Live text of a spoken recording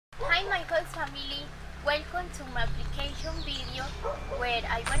Hi my whole family, welcome to my application video where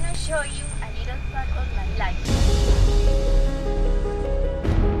I wanna show you a little part of my life.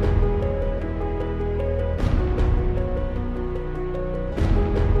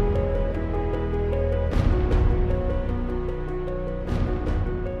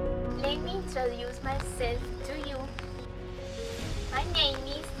 Let me introduce myself to you. My name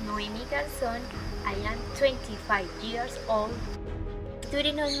is Nohemy. I am 25 years old.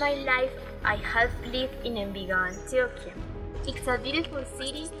 During all my life, I have lived in Vídeo, Antioquia. It's a beautiful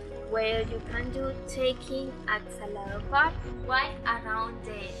city where you can do trekking at Salado Park, walk around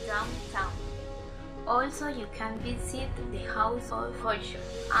the downtown. Also, you can visit the House of Culture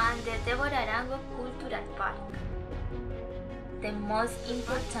and the Deborah Arango Cultural Park. The most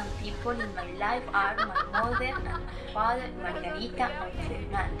important people in my life are my mother and my father, Margarita and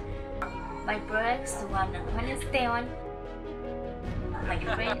Fernando, my brothers Juan and Juan Esteban, my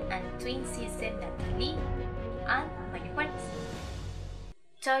friend and twin sister Natalie, and my friends.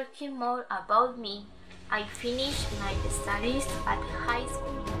 Talking more about me, I finished my studies at high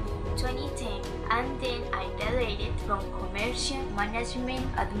school in 2010 and then I graduated from commercial management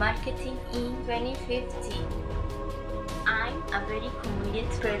and marketing in 2015. I'm a very committed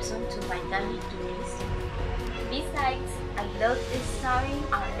person to my daily duties. Besides, I love studying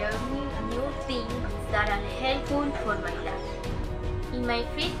and learning new things that are helpful for my life. In my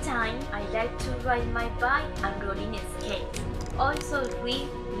free time, I like to ride my bike and rolling skates. Also read,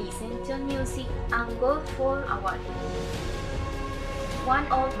 listen to music and go for a walk. One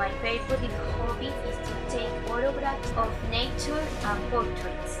of my favorite hobbies is to take photographs of nature and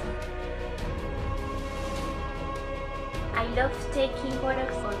portraits. I love taking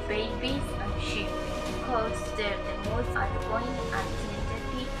photos of babies and sheep because they're the most outgoing and tender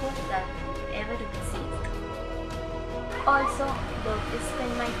people that ever exist. Also, love to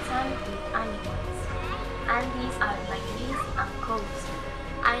spend my time with animals, and these are my geese and cows.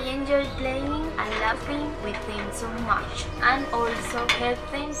 I enjoy playing and laughing with them so much, and also help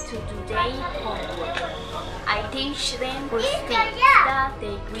them to do their homework. I teach them good things that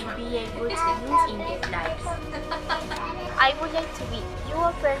they will be able to use in their lives. I would like to be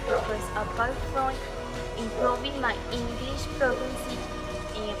your friend because apart from improving my English fluency,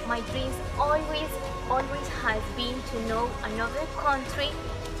 my dreams always has been to know another country,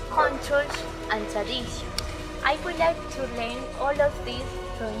 cultures and traditions. I would like to learn all of this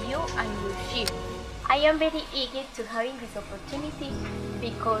from you and your ship. I am very eager to having this opportunity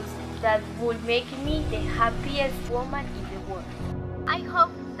because that would make me the happiest woman in the world. I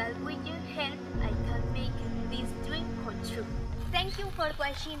hope that with your help I can make this dream come true. Thank you for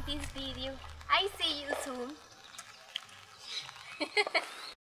watching this video. I see you soon.